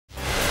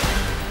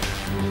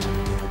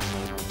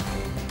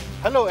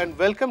Hello and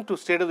welcome to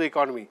State of the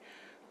Economy.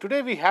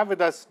 Today we have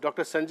with us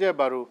Dr. Sanjaya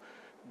Baru,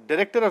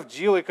 Director of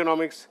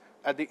Geoeconomics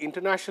at the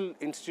International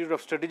Institute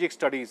of Strategic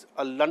Studies,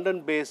 a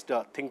London-based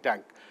think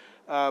tank.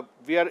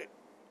 We are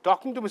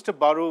talking to Mr.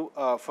 Baru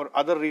for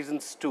other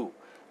reasons too.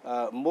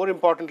 More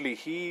importantly,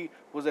 he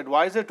was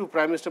advisor to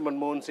Prime Minister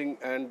Manmohan Singh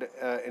and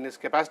in his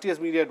capacity as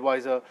media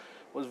advisor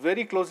was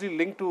very closely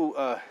linked to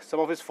some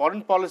of his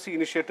foreign policy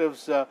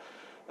initiatives,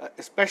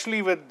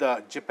 especially with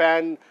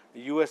Japan,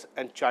 US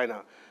and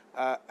China.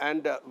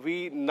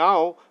 We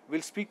now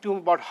will speak to him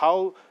about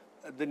how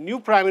the new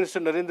Prime Minister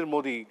Narendra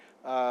Modi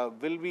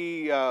will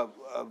be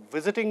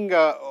visiting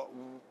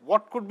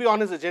what could be on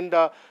his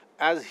agenda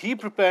as he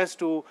prepares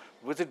to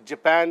visit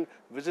Japan,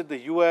 visit the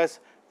US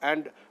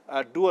and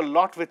do a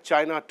lot with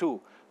China too.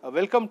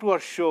 Welcome to our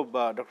show,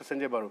 Dr.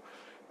 Sanjay Baru.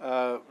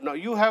 Now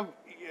you have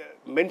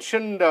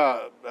mentioned,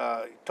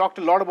 talked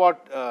a lot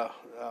about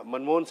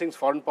Manmohan Singh's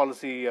foreign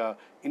policy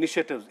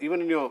initiatives,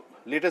 even in your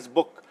latest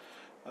book,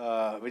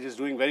 which is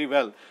doing very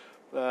well.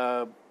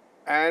 A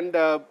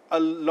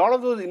lot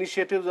of those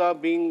initiatives are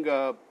being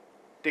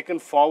taken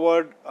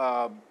forward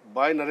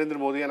by Narendra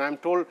Modi, and I'm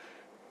told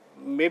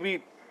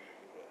maybe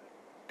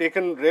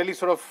taken really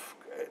sort of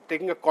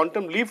taking a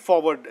quantum leap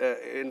forward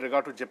in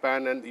regard to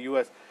Japan and the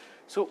US.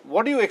 So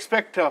what do you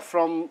expect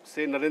from,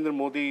 say, Narendra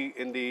Modi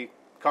in the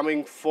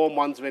coming 4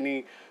 months when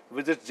he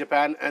visits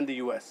Japan and the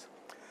US?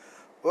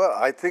 Well,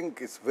 I think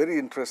it's very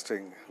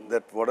interesting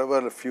that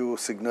whatever few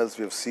signals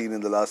we have seen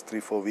in the last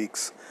 3-4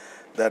 weeks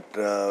that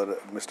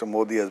Mr.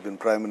 Modi has been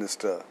Prime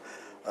Minister,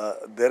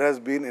 there has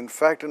been in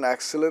fact an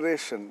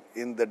acceleration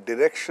in the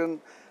direction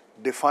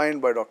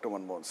defined by Dr.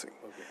 Manmohan Singh.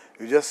 Okay.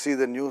 You just see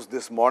the news,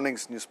 this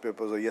morning's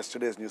newspapers or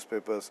yesterday's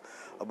newspapers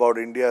about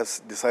India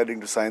deciding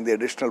to sign the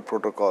additional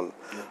protocol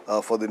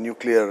for the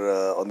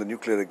nuclear on the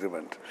nuclear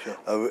agreement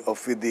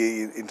with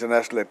the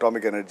International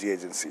Atomic Energy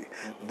Agency.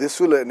 This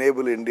will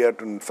enable India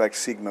to in fact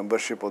seek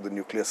membership of the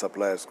nuclear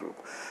suppliers group.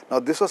 Now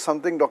this was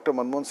something Dr.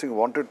 Manmohan Singh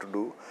wanted to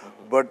do,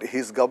 but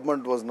his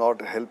government was not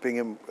helping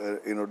him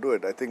do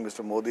it. I think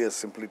Mr. Modi has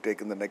simply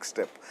taken the next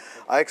step.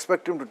 I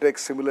expect him to take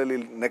similarly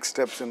next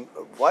steps in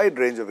a wide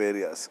range of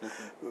areas,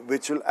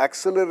 which will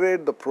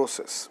accelerate the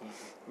process,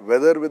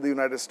 whether with the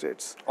United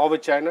States or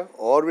with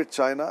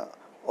China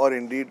or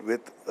indeed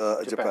with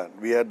Japan.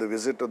 We had the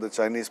visit of the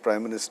Chinese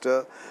Prime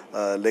Minister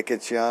Li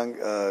Keqiang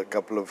a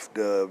couple of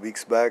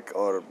weeks back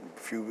or a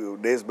few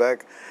days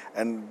back,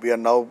 and we are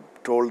now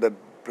told that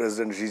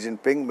President Xi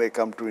Jinping may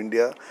come to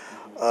India.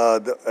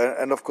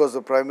 And of course,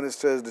 the Prime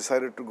Minister has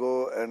decided to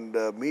go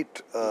and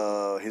meet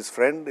his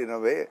friend, in a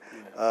way,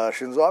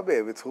 Shinzo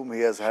Abe, with whom he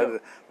has had a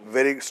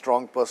very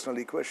strong personal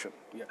equation.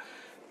 Yeah.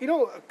 You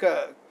know,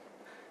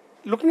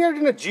 looking at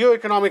it in a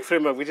geo-economic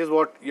framework, which is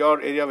what your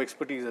area of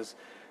expertise is,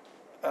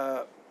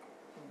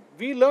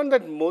 we learned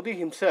that Modi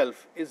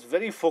himself is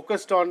very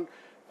focused on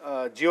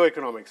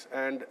geo-economics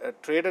and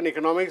trade and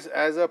economics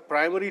as a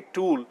primary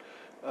tool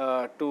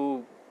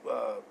to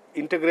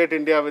integrate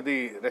India with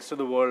the rest of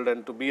the world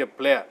and to be a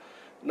player.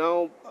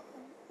 Now,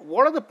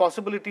 what are the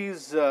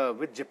possibilities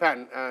with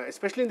Japan,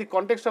 especially in the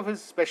context of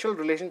his special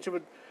relationship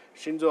with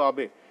Shinzo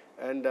Abe?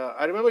 And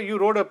I remember you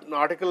wrote an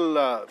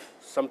article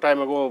some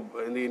time ago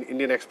in the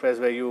Indian Express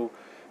where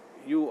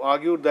you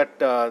argued that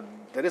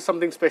there is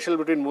something special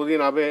between Modi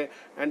and Abe,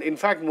 and in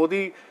fact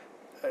Modi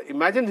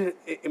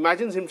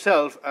imagines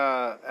himself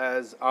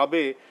as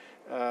Abe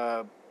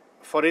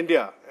for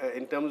India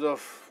in terms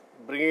of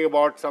bringing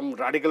about some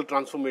radical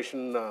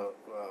transformation.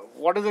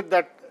 What is it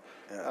that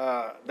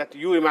that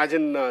you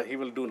imagine he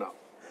will do now?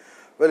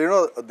 Well, you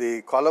know,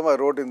 the column I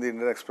wrote in the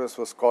Indian Express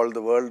was called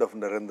The World of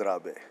Narendra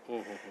Abe.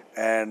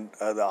 And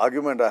the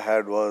argument I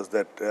had was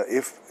that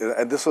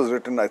and this was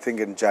written I think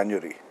in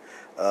January,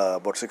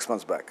 about 6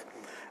 months back.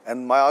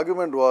 And my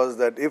argument was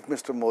that if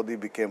Mr. Modi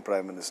became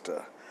Prime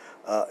Minister,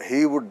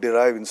 he would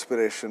derive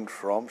inspiration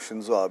from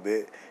Shinzo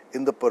Abe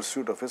in the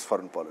pursuit of his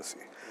foreign policy.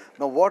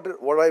 Now, what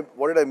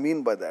did I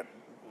mean by that?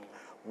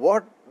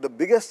 The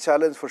biggest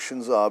challenge for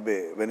Shinzo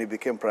Abe when he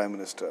became Prime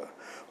Minister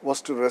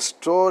was to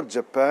restore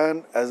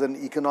Japan as an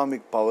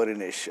economic power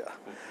in Asia.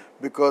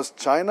 Because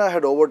China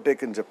had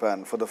overtaken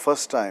Japan for the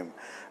first time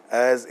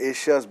as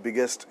Asia's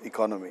biggest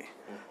economy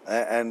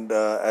and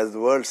as the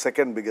world's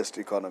second biggest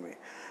economy.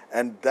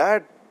 And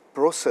that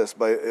process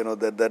by,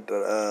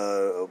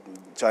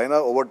 China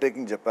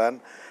overtaking Japan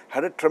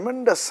had a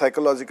tremendous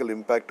psychological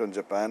impact on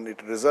Japan.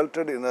 It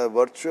resulted in a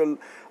virtual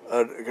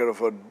kind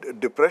of a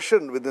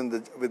depression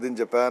within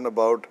Japan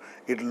about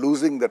it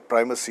losing that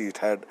primacy it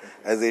had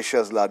as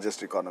Asia's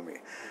largest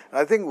economy. And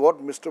I think what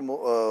Mr.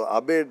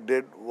 Abe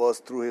did was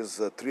through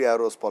his 3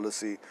 arrows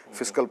policy,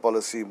 fiscal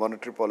policy,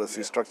 monetary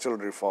policy, structural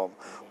reform,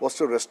 was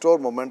to restore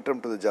momentum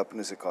to the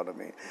Japanese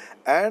economy.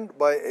 And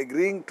by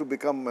agreeing to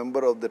become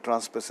member of the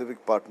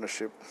Trans-Pacific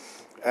Partnership,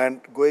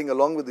 and going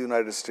along with the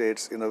United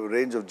States in a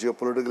range of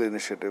geopolitical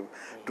initiative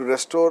to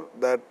restore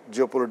that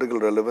geopolitical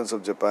relevance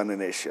of Japan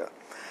in Asia.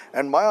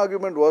 And my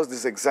argument was this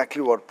is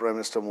exactly what Prime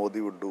Minister Modi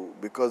would do,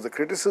 because the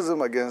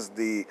criticism against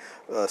the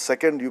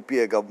second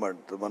UPA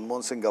government, the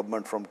Manmohan Singh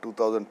government from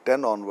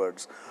 2010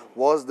 onwards,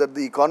 was that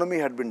the economy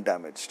had been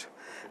damaged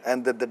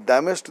and that the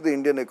damage to the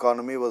Indian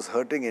economy was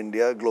hurting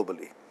India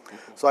globally.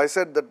 So I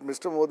said that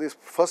Mr. Modi's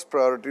first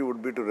priority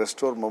would be to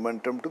restore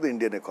momentum to the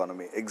Indian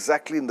economy,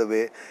 exactly in the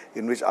way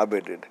in which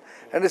Abe did.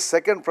 And his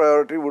second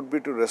priority would be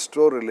to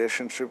restore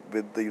relationship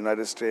with the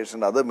United States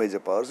and other major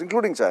powers,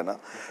 including China,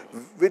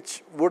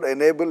 which would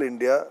enable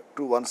India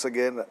to once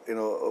again,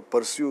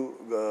 pursue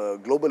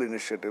global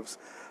initiatives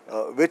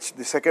which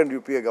the second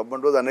UPA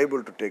government was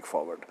unable to take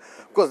forward.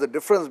 Of course, the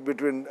difference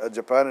between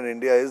Japan and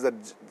India is that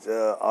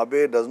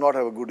Abe does not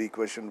have a good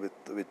equation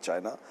with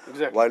China.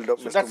 Exactly. While so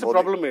Mr. that's Modi, a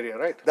problem area,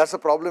 right? That's a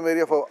problem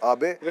area for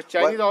Abe. Because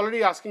Chinese are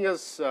already asking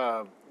us,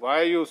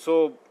 why are you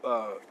so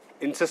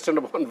insistent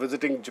upon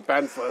visiting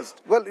Japan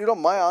first? Well,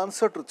 my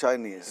answer to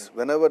Chinese,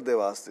 whenever they've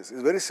asked this,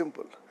 is very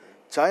simple.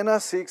 China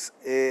seeks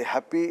a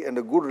happy and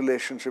a good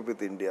relationship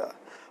with India,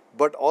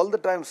 but all the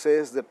time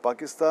says that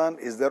Pakistan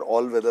is their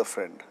all-weather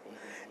friend.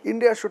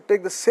 India should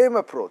take the same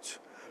approach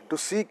to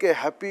seek a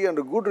happy and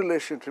a good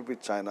relationship with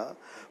China,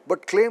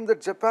 but claim that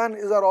Japan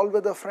is our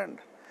all-weather friend.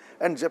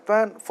 And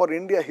Japan, for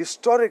India,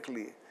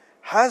 historically,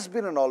 has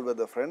been an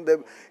all-weather friend.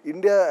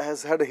 India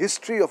has had a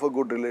history of a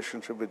good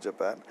relationship with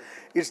Japan.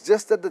 It's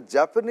just that the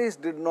Japanese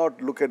did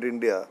not look at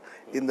India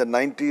in the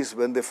 90s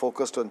when they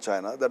focused on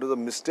China. That was a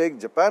mistake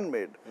Japan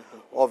made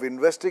of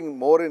investing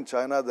more in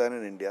China than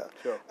in India.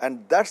 Sure.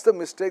 And that's the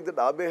mistake that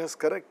Abe has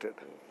corrected.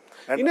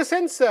 And in a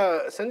sense,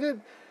 Sanjay,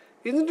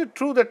 isn't it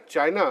true that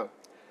China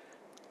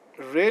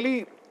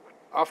really,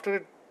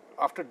 after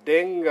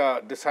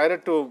Deng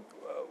decided to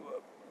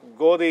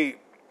go the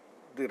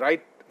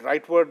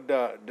rightward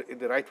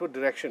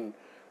direction,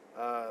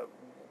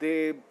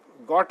 they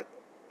got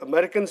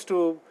Americans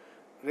to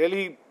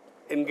really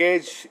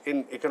engage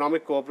in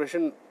economic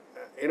cooperation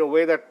in a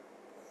way that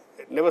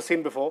never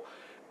seen before,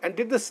 and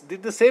did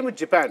the same with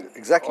Japan.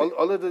 Exactly.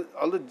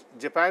 Although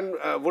Japan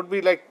would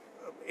be like,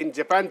 in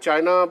Japan,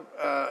 China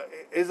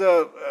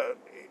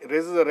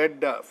raises a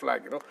red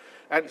flag,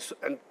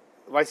 and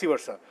vice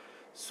versa.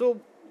 So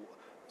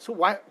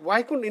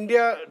why couldn't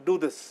India do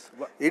this?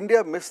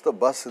 India missed the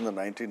bus in the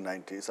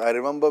 1990s. I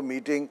remember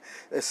meeting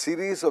a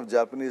series of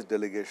Japanese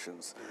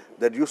delegations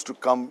that used to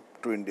come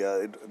to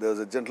India. There was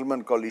a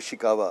gentleman called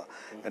Ishikawa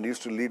and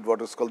used to lead what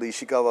was called the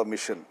Ishikawa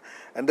mission.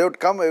 And they would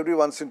come every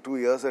once in 2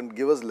 years and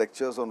give us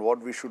lectures on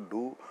what we should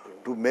do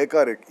to make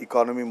our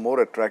economy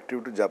more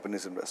attractive to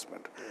Japanese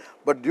investment.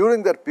 But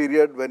during that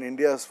period when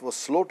India was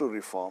slow to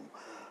reform,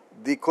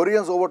 the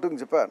Koreans overtook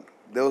Japan.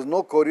 There was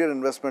no Korean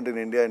investment in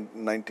India in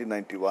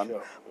 1991.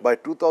 Sure. By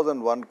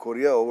 2001,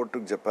 Korea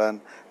overtook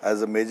Japan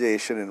as a major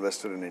Asian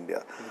investor in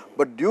India.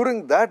 But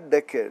during that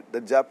decade,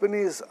 the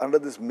Japanese, under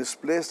this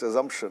misplaced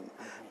assumption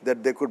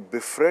that they could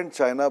befriend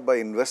China by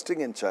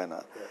investing in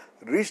China,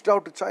 reached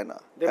out to China.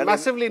 They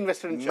massively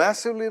invested in China.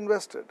 Massively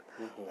invested.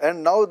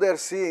 And now they are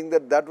seeing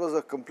that that was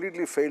a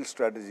completely failed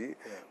strategy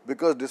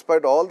because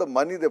despite all the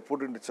money they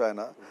put into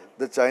China,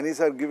 the Chinese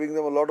are giving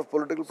them a lot of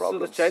political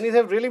problems. So the Chinese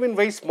have really been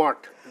very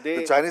smart.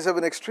 The Chinese have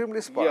been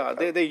extremely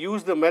smart. Yeah, they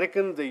use the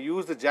Americans, they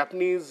use the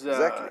Japanese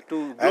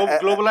to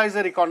globalize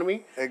their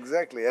economy.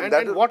 Exactly.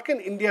 And what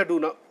can India do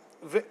now?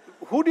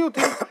 Who do you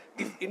think,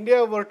 if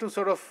India were to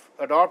sort of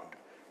adopt,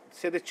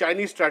 say, the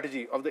Chinese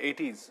strategy of the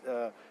 80s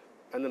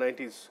and the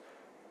 90s,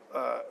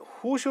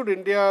 who should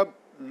India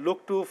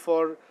look to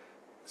for,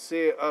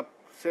 say,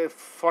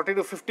 $40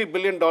 to $50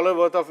 billion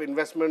worth of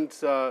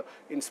investments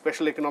in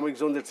special economic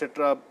zones,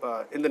 etc.,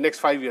 in the next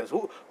 5 years?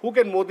 Who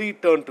can Modi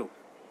turn to?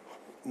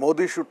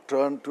 Modi should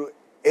turn to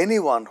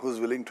anyone who's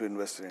willing to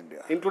invest in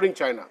India. Including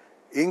China?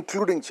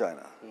 Including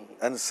China.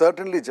 And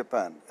certainly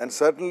Japan. And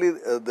certainly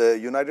the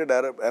United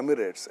Arab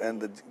Emirates and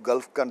the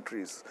Gulf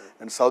countries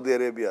and Saudi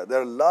Arabia. There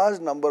are a large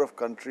number of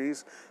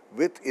countries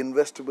with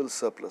investable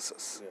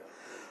surpluses.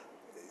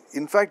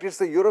 In fact, it's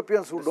the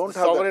Europeans who don't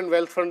have sovereign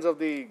wealth funds of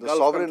the Gulf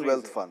sovereign countries.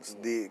 wealth funds,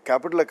 the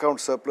capital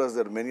account surplus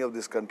that many of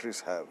these countries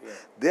have.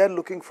 They are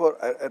looking for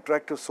an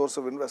attractive source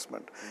of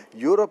investment.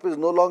 Europe is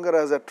no longer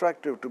as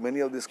attractive to many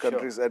of these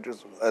countries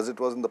as it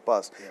was in the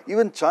past.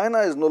 Even China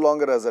is no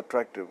longer as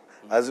attractive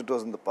as it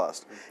was in the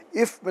past.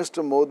 If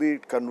Mr. Modi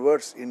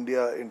converts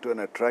India into an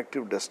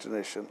attractive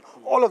destination,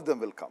 all of them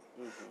will come.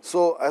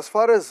 So as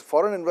far as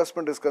foreign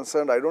investment is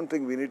concerned, I don't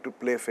think we need to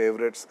play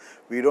favorites.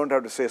 We don't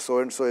have to say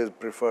so-and-so is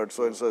preferred,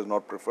 so-and-so is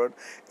not preferred.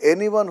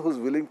 Anyone who's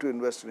willing to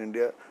invest in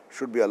India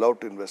should be allowed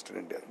to invest in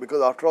India.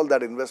 Because after all,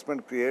 that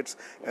investment creates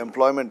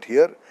employment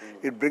here.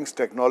 It brings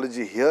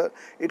technology here.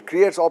 It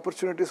creates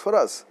opportunities for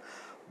us.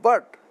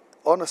 But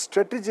on a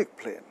strategic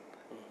plane,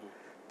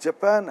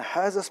 Japan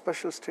has a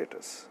special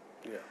status.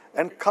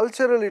 And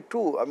culturally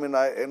too, I mean,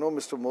 I know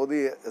Mr.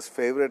 Modi's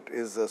favorite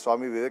is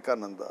Swami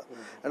Vivekananda.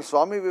 And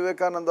Swami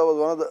Vivekananda was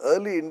one of the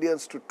early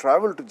Indians to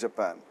travel to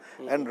Japan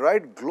and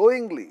write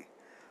glowingly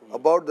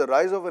about the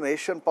rise of an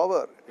Asian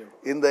power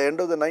in the end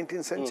of the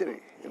 19th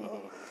century.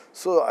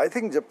 So I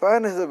think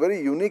Japan is a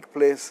very unique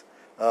place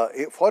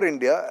for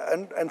India,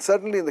 and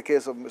certainly in the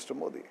case of Mr.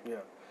 Modi. Yeah.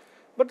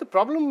 But the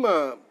problem,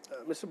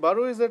 Mr.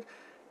 Baru, is that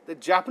the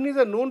Japanese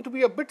are known to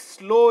be a bit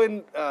slow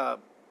in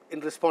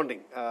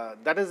responding.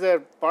 That is their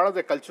part of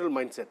their cultural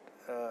mindset.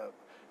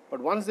 But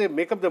once they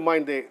make up their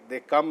mind, they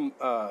come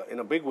in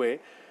a big way.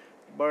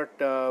 But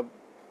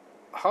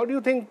how do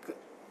you think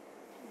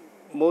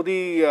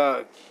Modi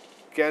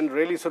can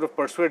really sort of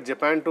persuade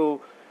Japan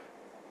to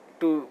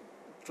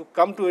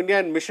come to India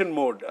in mission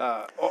mode?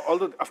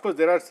 Although, of course,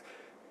 there are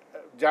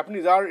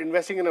Japanese are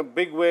investing in a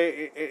big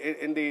way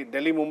in the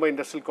Delhi-Mumbai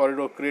industrial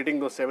corridor, creating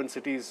those 7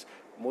 cities.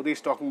 Modi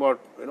is talking about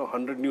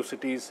 100 new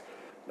cities.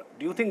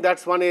 Do you think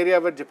that's one area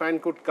where Japan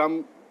could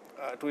come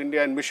to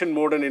India in mission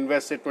mode and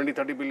invest, say,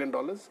 $20–30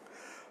 billion?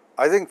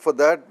 I think for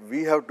that,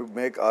 we have to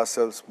make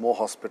ourselves more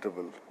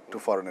hospitable to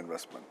foreign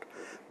investment.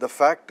 The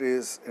fact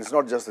is, it's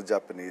not just the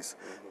Japanese.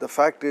 The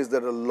fact is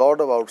that a lot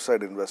of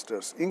outside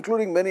investors,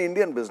 including many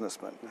Indian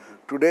businessmen,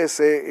 today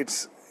say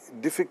it's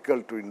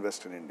difficult to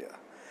invest in India.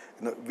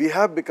 We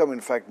have become, in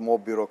fact, more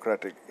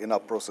bureaucratic in our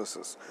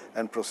processes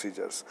and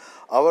procedures.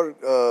 Our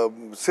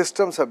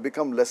systems have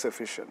become less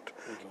efficient,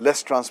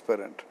 less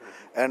transparent.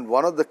 And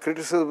one of the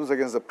criticisms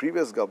against the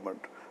previous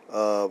government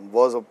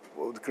was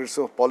the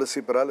criticism of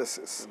policy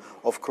paralysis,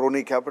 of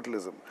crony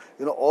capitalism.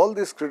 All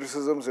these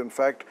criticisms, in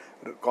fact,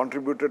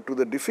 contributed to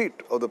the defeat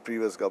of the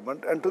previous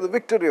government and to the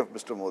victory of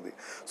Mr. Modi.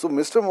 So,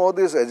 Mr.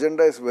 Modi's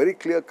agenda is very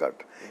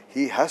clear-cut.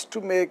 He has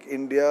to make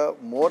India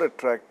more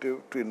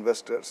attractive to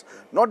investors,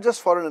 not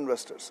just foreign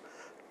investors,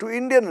 to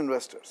Indian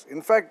investors.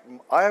 In fact,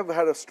 I have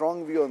had a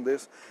strong view on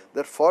this,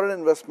 that foreign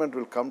investment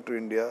will come to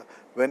India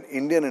when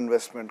Indian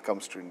investment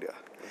comes to India.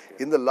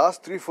 In the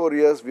last 3–4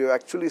 years, we have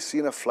actually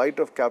seen a flight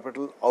of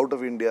capital out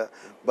of India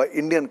by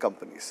Indian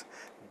companies.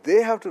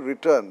 They have to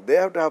return, they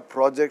have to have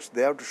projects,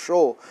 they have to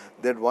show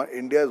that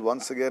India is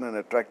once again an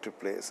attractive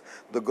place.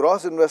 The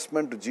gross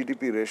investment to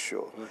GDP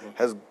ratio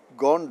has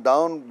gone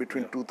down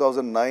between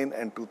 2009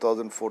 and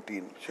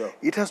 2014. Sure.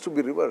 It has to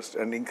be reversed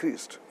and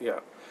increased.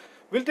 Yeah.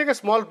 We'll take a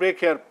small break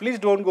here. Please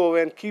don't go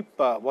away and keep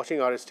watching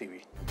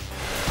RSTV.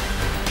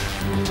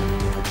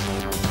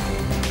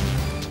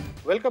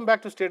 Welcome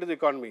back to State of the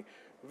Economy.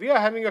 We are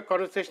having a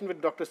conversation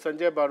with Dr.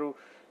 Sanjaya Baru,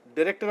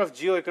 Director of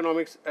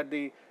Geoeconomics at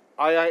the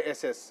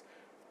IISS.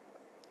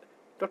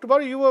 Dr.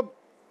 Baru, you were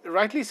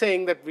rightly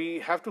saying that we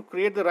have to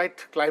create the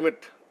right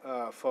climate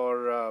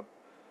for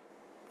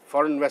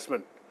foreign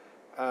investment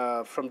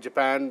from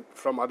Japan,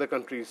 from other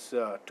countries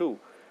too.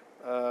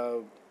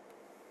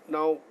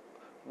 Now,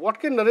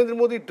 what can Narendra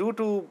Modi do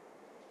to,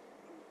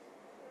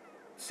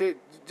 say,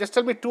 just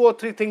tell me 2 or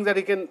 3 things that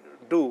he can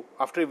do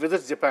after he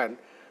visits Japan,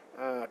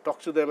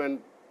 talks to them and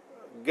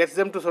gets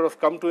them to sort of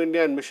come to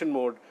India in mission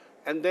mode,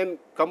 and then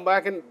come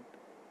back and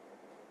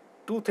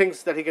 2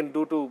 things that he can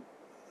do to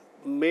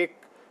make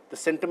the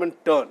sentiment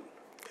turn?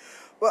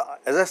 Well,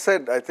 as I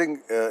said, I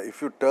think if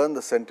you turn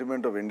the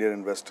sentiment of Indian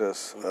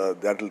investors,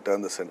 that will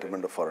turn the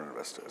sentiment of foreign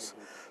investors.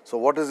 So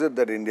what is it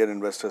that Indian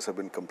investors have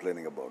been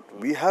complaining about?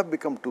 We have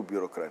become too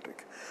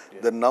bureaucratic.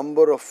 The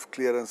number of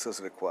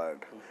clearances required.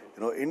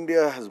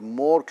 India has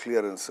more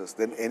clearances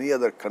than any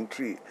other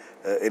country,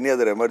 any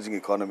other emerging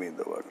economy in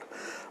the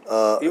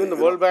world. Even the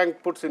World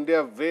Bank puts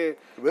India way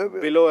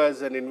below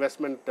as an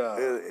investment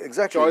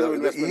exactly. choice of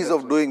investment. The ease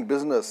of doing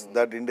business,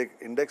 that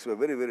index were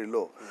very, very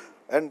low.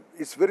 And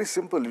it's very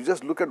simple. You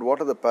just look at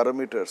what are the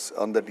parameters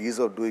on that ease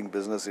of doing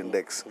business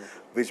index,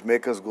 which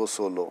make us go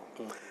so low.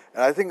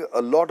 And I think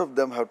a lot of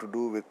them have to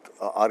do with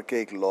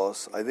archaic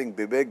laws. I think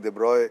Bibek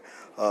Debroy,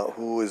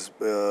 who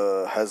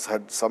has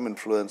had some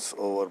influence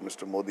over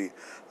Mr. Modi,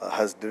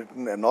 has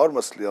written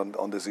enormously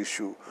on this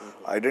issue,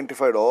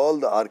 identified all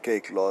the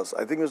archaic laws.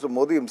 I think Mr.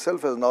 Modi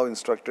himself has now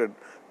instructed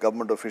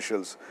government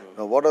officials,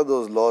 what are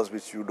those laws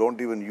which you don't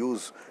even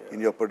use in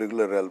your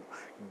particular realm?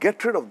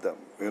 Get rid of them,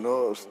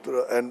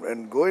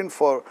 and go in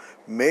for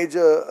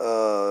major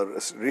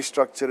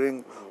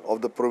restructuring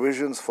of the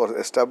provisions for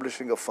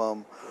establishing a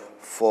firm,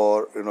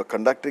 for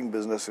conducting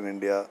business in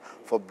India,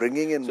 for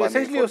bringing in money,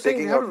 essentially for you're saying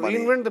taking you have out to money.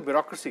 reinvent the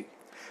bureaucracy.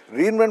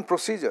 Reinvent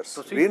procedures,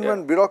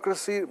 reinvent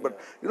bureaucracy, but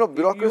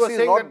bureaucracy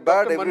is not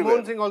bad everywhere.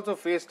 Manmohan Singh also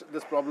faced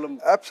this problem.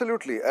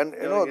 Absolutely, and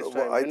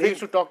I think he used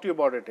to talk to you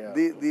about it.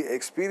 The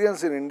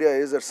experience in India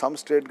is that some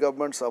state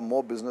governments are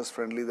more business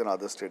friendly than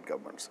other state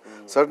governments.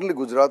 Certainly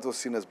Gujarat was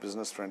seen as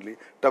business friendly,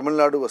 Tamil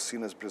Nadu was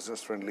seen as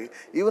business friendly,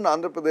 even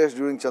Andhra Pradesh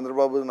during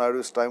Chandrababu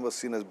Naidu's time was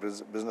seen as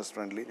business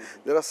friendly.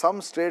 There are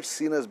some states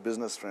seen as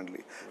business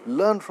friendly.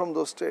 Learn from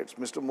those states.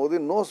 Mr. Modi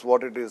knows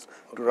what it is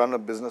to run a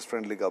business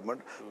friendly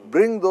government.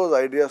 Bring those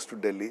ideas to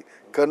Delhi,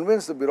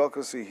 convince the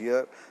bureaucracy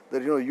here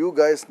that you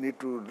guys need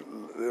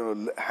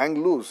to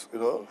hang loose.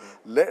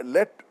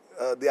 Let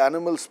the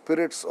animal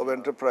spirits of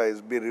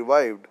enterprise be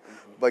revived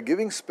by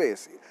giving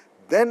space.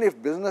 Then, if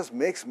business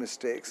makes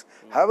mistakes,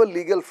 have a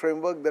legal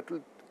framework that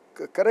will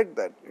correct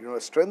that.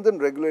 Strengthen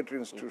regulatory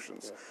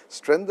institutions,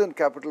 strengthen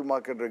capital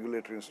market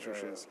regulatory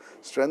institutions,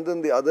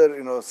 strengthen the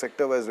other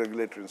sector-wise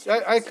regulatory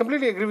institutions. I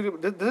completely agree with you.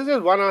 This is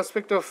just one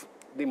aspect of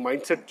the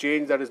mindset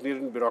change that is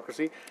needed in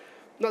bureaucracy.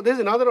 Now, there is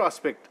another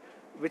aspect,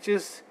 which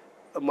is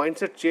a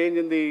mindset change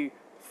in the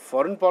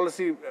foreign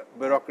policy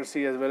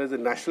bureaucracy as well as the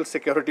national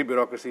security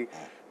bureaucracy?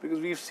 Because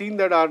we've seen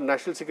that our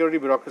national security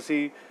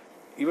bureaucracy,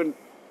 even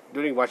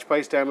during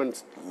Vajpayee's time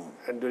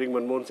and during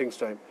Manmohan Singh's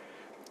time,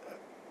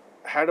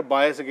 had a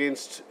bias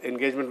against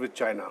engagement with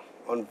China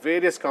on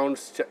various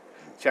counts.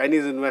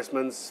 Chinese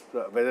investments,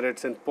 whether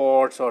it's in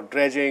ports or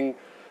dredging,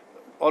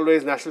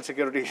 always national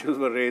security issues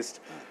were raised.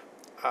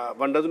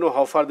 One doesn't know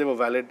how far they were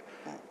valid.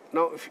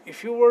 Now,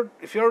 if you were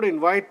to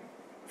invite,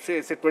 say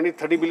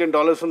 $20-30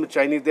 billion from the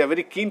Chinese, they are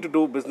very keen to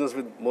do business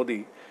with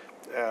Modi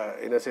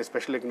in a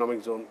special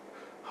economic zone.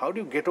 How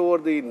do you get over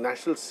the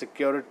national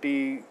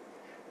security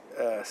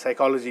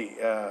psychology,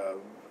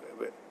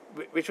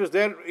 which was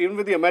there even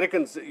with the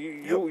Americans?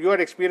 You had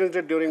experienced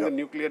it during the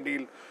nuclear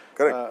deal.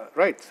 Correct.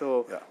 Right.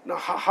 So now,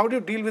 how do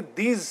you deal with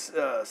these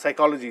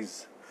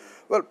psychologies?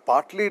 Well,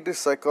 partly it is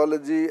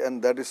psychology,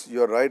 and that is,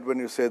 you're right when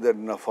you say that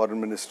in a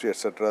foreign ministry,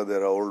 etc.,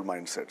 there are old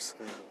mindsets.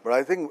 But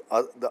I think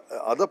the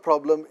other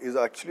problem is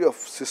actually of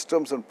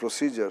systems and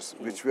procedures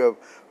which we have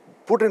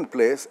put in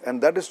place,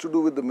 and that is to do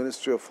with the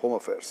Ministry of Home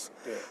Affairs.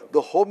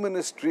 The Home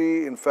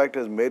Ministry, in fact,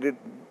 has made it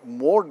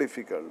more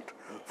difficult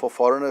for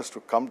foreigners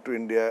to come to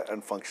India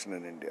and function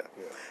in India.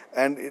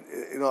 And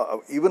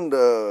even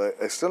the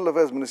External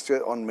Affairs Ministry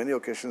on many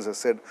occasions has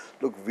said,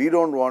 look, we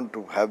don't want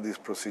to have these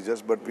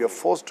procedures, but we are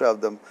forced to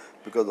have them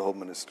because of the Home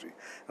Ministry.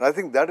 And I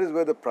think that is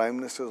where the Prime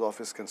Minister's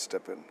office can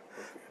step in.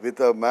 With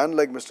a man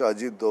like Mr.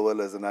 Ajit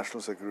Doval as a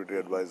National Security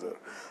Advisor,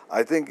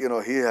 I think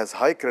he has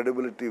high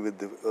credibility with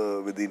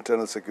the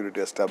internal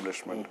security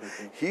establishment.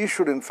 He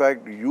should in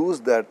fact use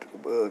that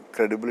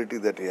credibility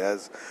that he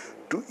has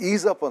to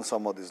ease up on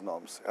some of these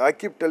norms. I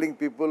keep telling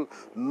people,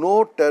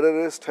 no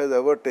terrorist has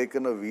ever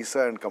taken a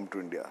visa and come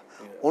to India.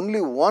 Only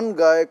one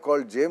guy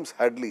called James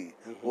Hadley,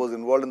 who was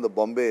involved in the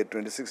Bombay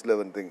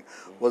 2611 thing,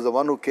 was the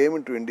one who came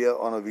into India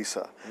on a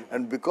visa.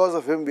 And because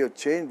of him, we have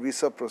changed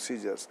visa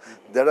procedures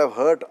that have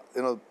hurt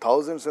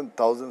thousands and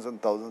thousands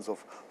and thousands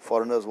of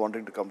foreigners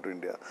wanting to come to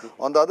India.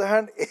 On the other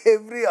hand,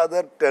 every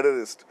other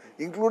terrorist,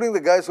 including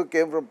the guys who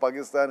came from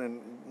Pakistan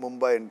in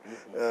Mumbai in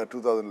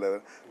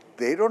 2011,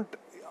 they don't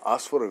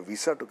ask for a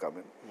visa to come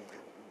in.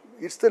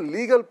 It's the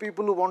legal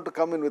people who want to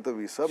come in with a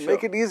visa. Sure.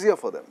 Make it easier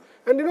for them.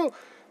 And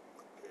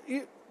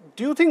do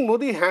you think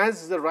Modi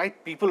has the right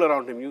people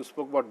around him? You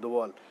spoke about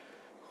Doval,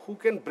 who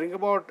can bring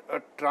about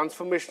a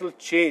transformational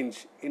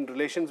change in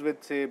relations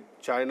with, say,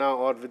 China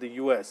or with the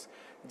US.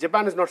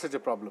 Japan is not such a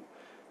problem.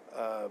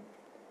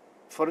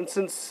 For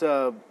instance,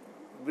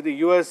 with the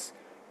US,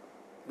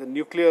 the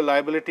nuclear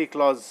liability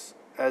clause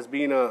has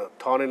been a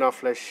thorn in our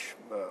flesh.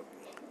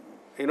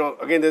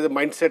 Again, there's a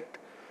mindset.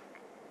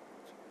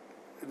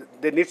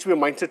 There needs to be a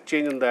mindset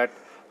change on that.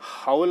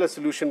 How will a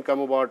solution come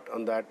about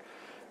on that?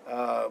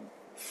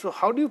 So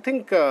how do you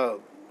think,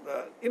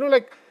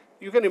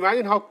 you can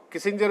imagine how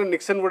Kissinger and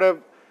Nixon would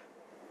have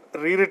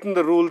rewritten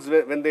the rules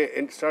when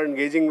they started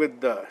engaging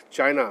with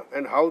China,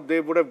 and how they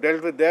would have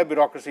dealt with their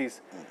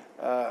bureaucracies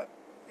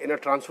in a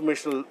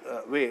transformational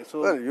way.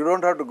 So, well, you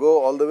don't have to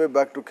go all the way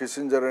back to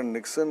Kissinger and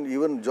Nixon.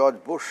 Even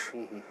George Bush,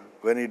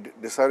 when he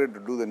decided to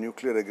do the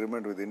nuclear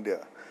agreement with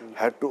India,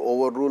 had to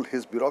overrule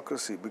his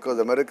bureaucracy because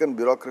American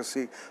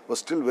bureaucracy was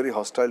still very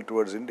hostile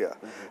towards India.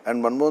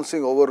 And Manmohan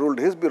Singh overruled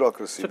his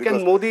bureaucracy. So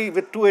can Modi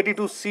with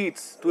 282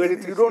 seats,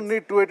 283 you don't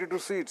need 282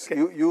 seats.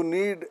 You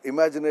need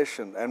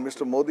imagination, and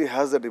Mr. Modi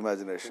has that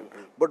imagination.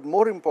 But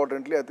more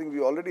importantly, I think we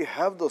already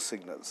have those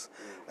signals.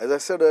 As I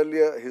said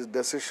earlier, his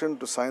decision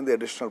to sign the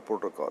additional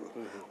protocol,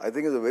 I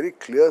think is a very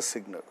clear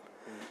signal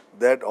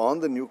that on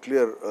the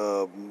nuclear,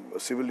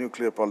 civil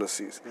nuclear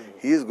policies,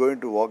 he is going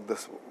to walk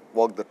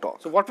the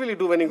talk. So what will he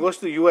do when he goes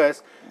to the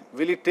US?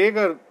 Will he take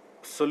a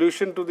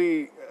solution to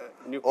the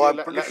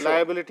nuclear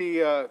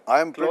liability I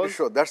am pretty clause?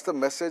 sure. That's the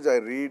message I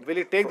read. Will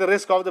he take the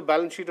risk of the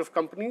balance sheet of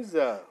companies?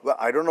 Well,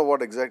 I don't know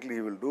what exactly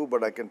he will do,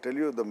 but I can tell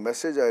you the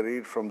message I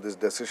read from this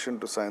decision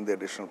to sign the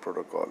additional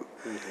protocol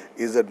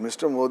is that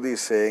Mr. Modi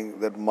is saying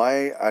that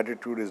my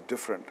attitude is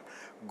different.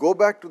 Go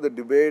back to the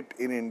debate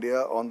in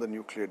India on the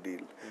nuclear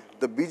deal.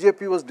 The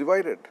BJP was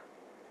divided,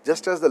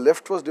 just as the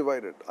left was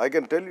divided. I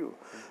can tell you,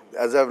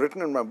 as I have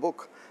written in my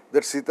book,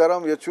 that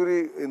Sitaram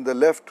Yechury in the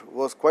left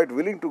was quite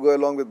willing to go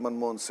along with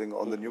Manmohan Singh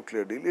on the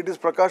nuclear deal. It is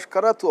Prakash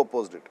Karat who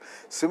opposed it.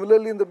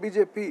 Similarly, in the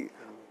BJP,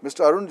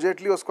 Mr. Arun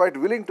Jaitley was quite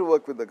willing to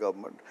work with the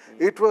government.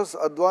 It was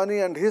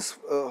Advani and his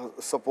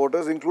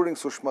supporters, including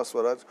Sushma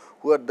Swaraj,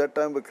 who at that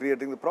time were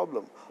creating the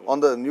problem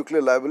on the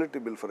nuclear liability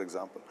bill, for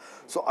example.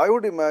 So I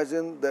would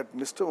imagine that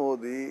Mr.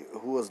 Modi,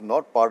 who was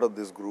not part of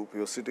this group, he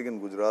was sitting in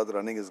Gujarat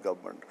running his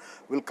government,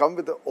 will come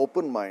with an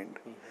open mind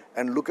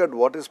and look at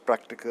what is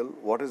practical,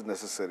 what is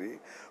necessary,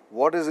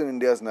 what is in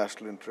India's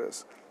national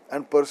interest,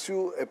 and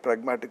pursue a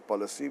pragmatic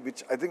policy,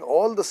 which I think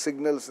all the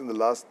signals in the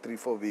last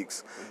 3-4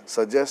 weeks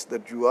suggest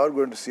that you are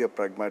going to see a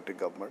pragmatic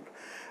government.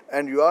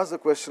 And you ask the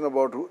question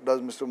about does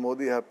Mr.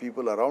 Modi have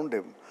people around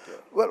him? Yeah.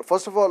 Well,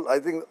 first of all, I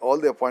think all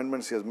the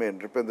appointments he has made,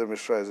 Nripendra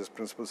Mishra as his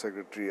principal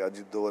secretary,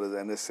 Ajit Doval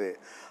as NSA,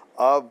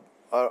 are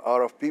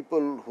are of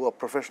people who are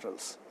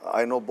professionals.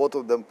 I know both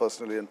of them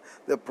personally, and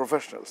they're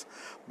professionals.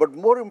 But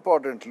more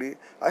importantly,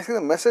 I think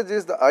the message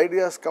is the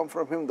ideas come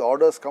from him, the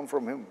orders come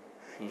from him.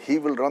 He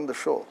will run the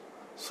show.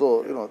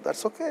 So,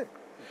 that's okay.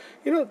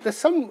 There's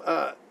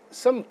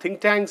some think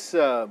tanks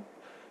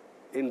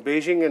in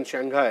Beijing and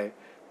Shanghai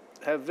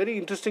have very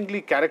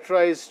interestingly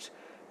characterized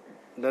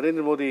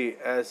Narendra Modi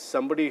as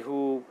somebody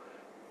who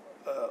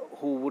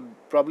would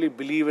probably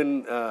believe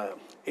in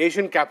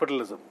Asian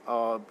capitalism.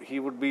 He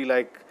would be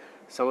like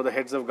some of the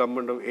heads of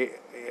government of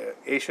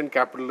Asian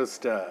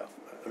capitalist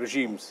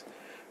regimes.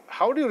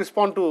 How do you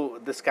respond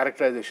to this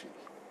characterization?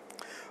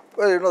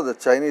 Well, the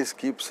Chinese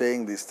keep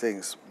saying these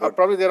things. But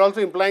probably they're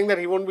also implying that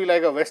he won't be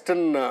like a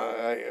Western,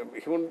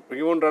 he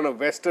won't run a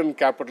Western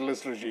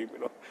capitalist regime,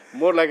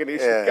 more like an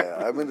Asian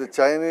capitalist. I mean, the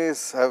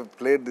Chinese have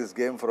played this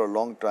game for a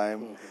long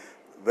time.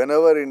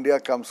 Whenever India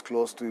comes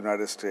close to the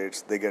United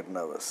States, they get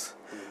nervous.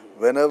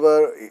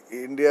 Whenever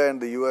India and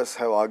the US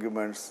have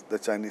arguments, the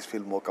Chinese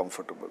feel more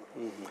comfortable.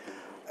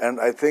 And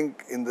I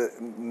think in the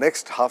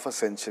next half a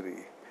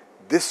century,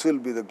 this will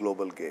be the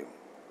global game.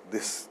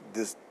 This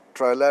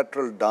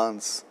trilateral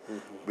dance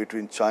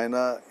between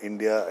China,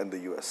 India and the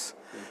US.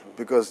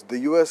 Because the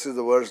US is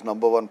the world's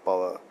 #1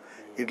 power.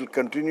 It will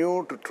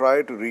continue to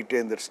try to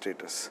retain that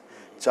status.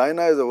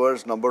 China is the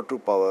world's #2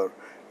 power.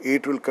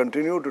 It will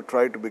continue to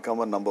try to become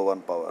a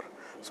 #1 power.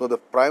 So the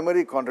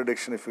primary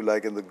contradiction, if you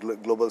like, in the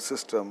global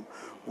system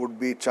would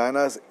be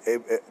China's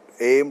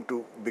aim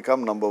to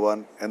become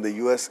 #1 and the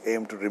US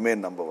aim to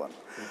remain #1.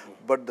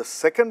 But the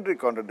secondary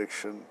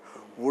contradiction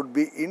would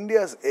be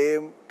India's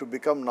aim to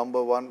become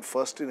 #1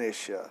 first in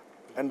Asia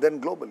and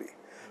then globally.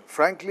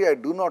 Frankly, I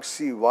do not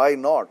see why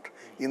not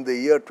in the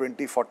year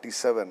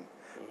 2047,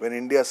 when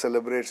India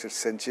celebrates its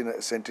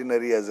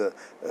centenary as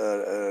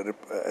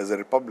a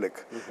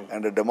republic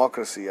and a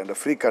democracy and a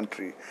free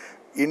country,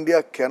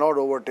 India cannot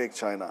overtake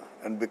China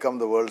and become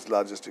the world's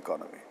largest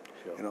economy.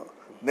 Sure.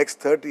 Next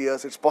 30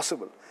 years, it's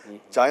possible.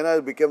 China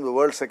has become the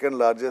world's second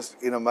largest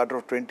in a matter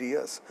of 20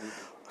 years.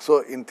 So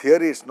in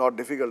theory, it's not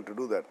difficult to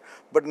do that.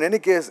 But in any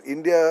case,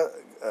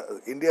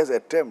 India's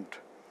attempt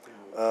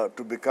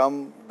to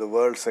become the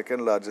world's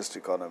second largest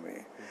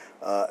economy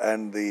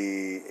and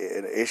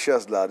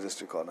Asia's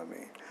largest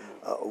economy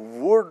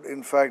would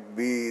in fact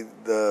be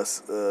the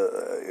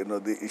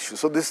issue.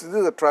 So this is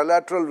the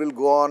trilateral will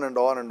go on and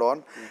on and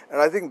on. And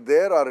I think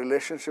there our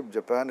relationship with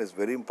Japan is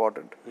very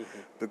important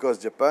because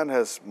Japan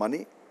has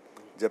money,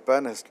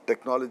 Japan has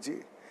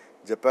technology,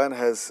 Japan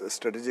has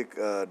strategic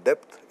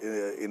depth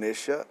in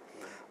Asia.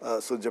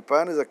 So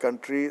Japan is a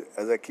country,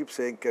 as I keep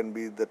saying, can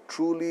be the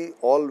truly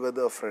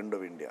all-weather friend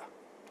of India.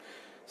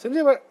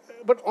 Sanjay,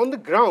 but on the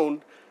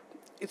ground,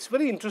 it's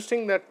very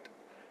interesting that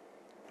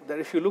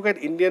if you look at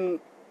Indian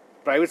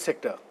private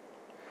sector,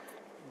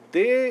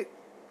 they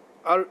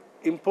are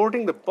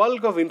importing the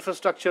bulk of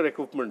infrastructure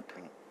equipment,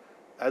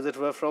 as it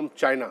were, from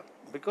China.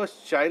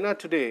 Because China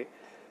today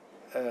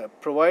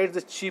provides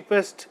the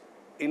cheapest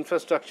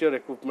infrastructure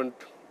equipment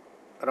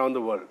around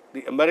the world.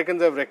 The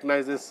Americans have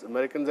recognized this.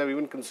 Americans have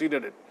even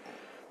considered it.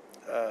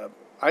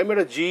 I met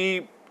a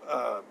GE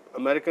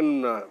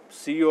American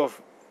CEO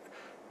of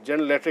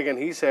General Electric, and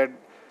he said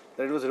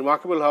that it was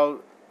remarkable how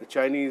the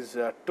Chinese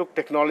took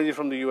technology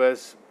from the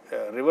US,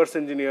 reverse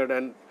engineered,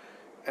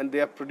 and they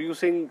are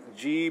producing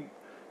GE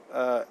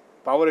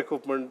power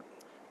equipment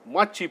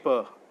much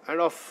cheaper and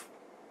of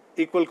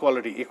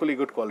equally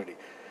good quality.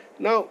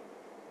 Now,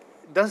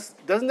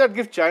 doesn't that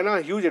give China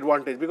a huge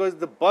advantage? Because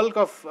the bulk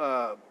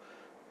of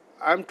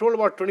I'm told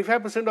about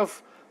 25%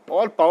 of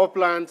all power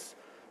plants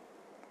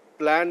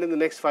planned in the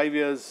next 5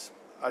 years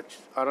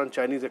are on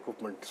Chinese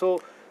equipment.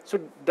 So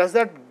does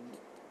that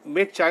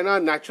make China a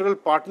natural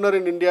partner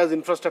in India's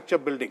infrastructure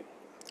building?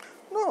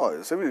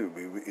 No, so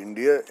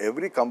India,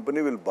 every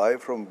company will buy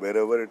from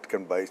wherever it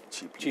can buy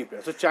cheaply.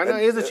 Cheaper. So China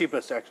is the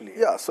cheapest actually.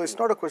 Yeah, so it's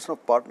not a question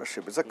of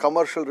partnership, it's a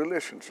commercial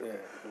relationship.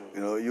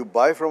 Yeah. You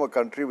buy from a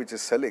country which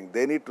is selling,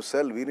 they need to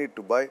sell, we need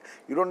to buy.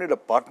 You don't need a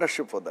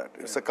partnership for that.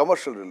 It's a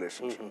commercial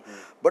relationship.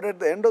 But at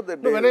the end of the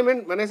day... No,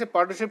 when I say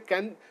partnership,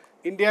 can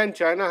India and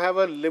China have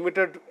a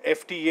limited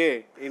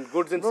FTA in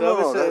goods and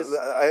services?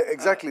 No,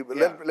 exactly.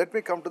 Let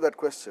me come to that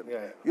question.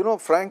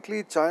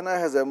 Frankly, China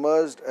has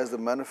emerged as the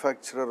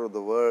manufacturer of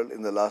the world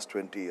in the last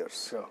 20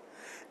 years. Sure.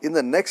 In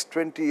the next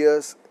 20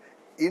 years,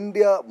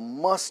 India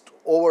must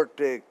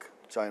overtake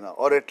China,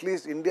 or at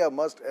least India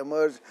must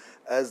emerge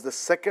as the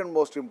second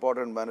most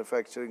important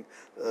manufacturing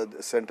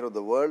center of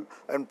the world,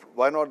 and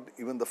why not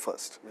even the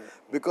first?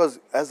 Because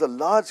as a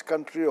large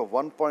country of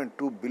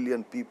 1.2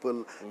 billion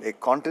people, a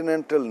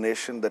continental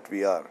nation that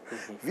we are,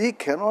 we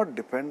cannot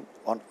depend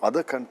on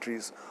other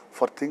countries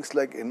for things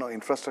like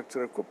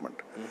infrastructure equipment.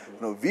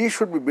 We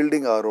should be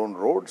building our own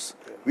roads,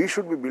 we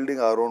should be building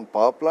our own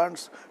power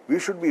plants, we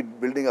should be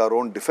building our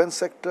own defense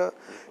sector,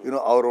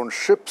 our own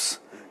ships.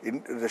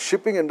 The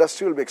shipping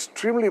industry will be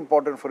extremely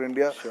important for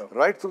India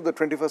right through the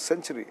 21st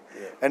century.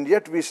 And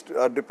yet we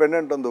are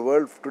dependent on the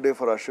world today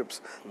for our ships.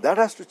 That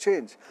has to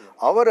change.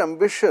 Our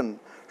ambition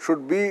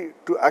should be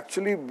to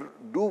actually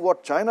do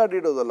what China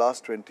did over the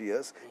last 20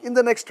 years in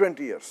the next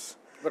 20 years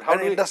But how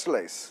and do we,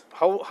 industrialize.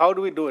 how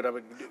do we do it? I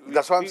mean,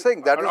 That's what I'm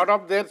saying. That is,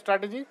 adopt their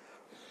strategy?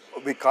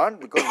 we can't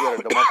because we are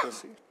a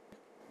democracy.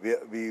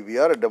 We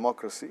are a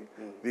democracy.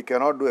 We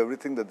cannot do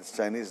everything that the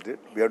Chinese did.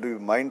 We have to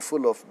be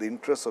mindful of the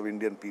interests of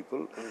Indian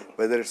people,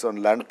 whether it's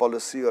on land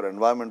policy or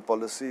environment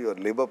policy or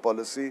labor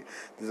policy.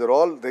 These are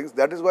all things.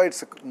 That is why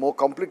it's more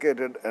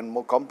complicated and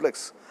more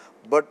complex.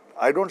 But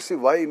I don't see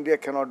why India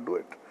cannot do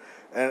it.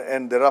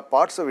 And there are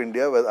parts of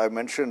India where I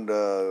mentioned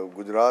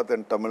Gujarat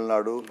and Tamil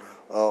Nadu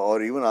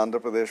or even Andhra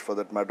Pradesh for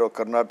that matter, or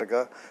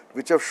Karnataka,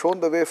 which have shown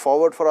the way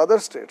forward for other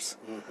states.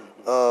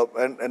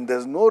 And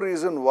there's no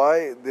reason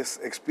why these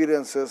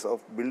experiences of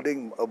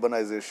building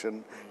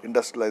urbanization,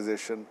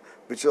 industrialization,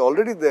 which is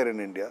already there in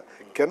India,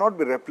 cannot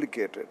be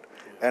replicated.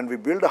 And we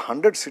build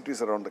 100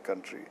 cities around the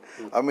country.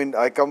 I mean,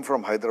 I come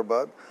from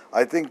Hyderabad.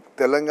 I think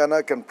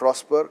Telangana can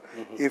prosper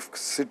if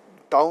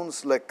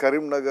towns like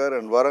Karimnagar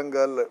and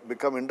Warangal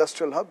become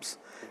industrial hubs,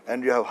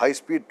 and you have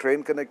high-speed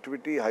train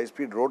connectivity,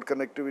 high-speed road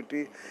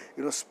connectivity,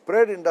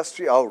 spread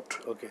industry out.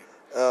 Okay.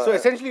 So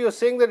essentially you're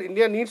saying that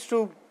India needs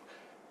to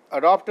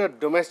adopt a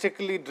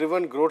domestically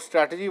driven growth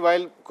strategy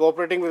while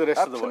cooperating with the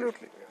rest of the world.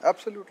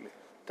 Absolutely.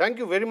 Thank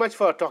you very much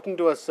for talking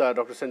to us,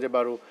 Dr. Sanjaya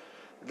Baru.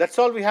 That's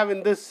all we have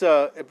in this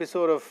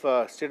episode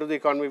of State of the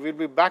Economy. We'll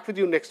be back with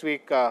you next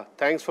week.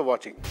 Thanks for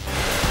watching.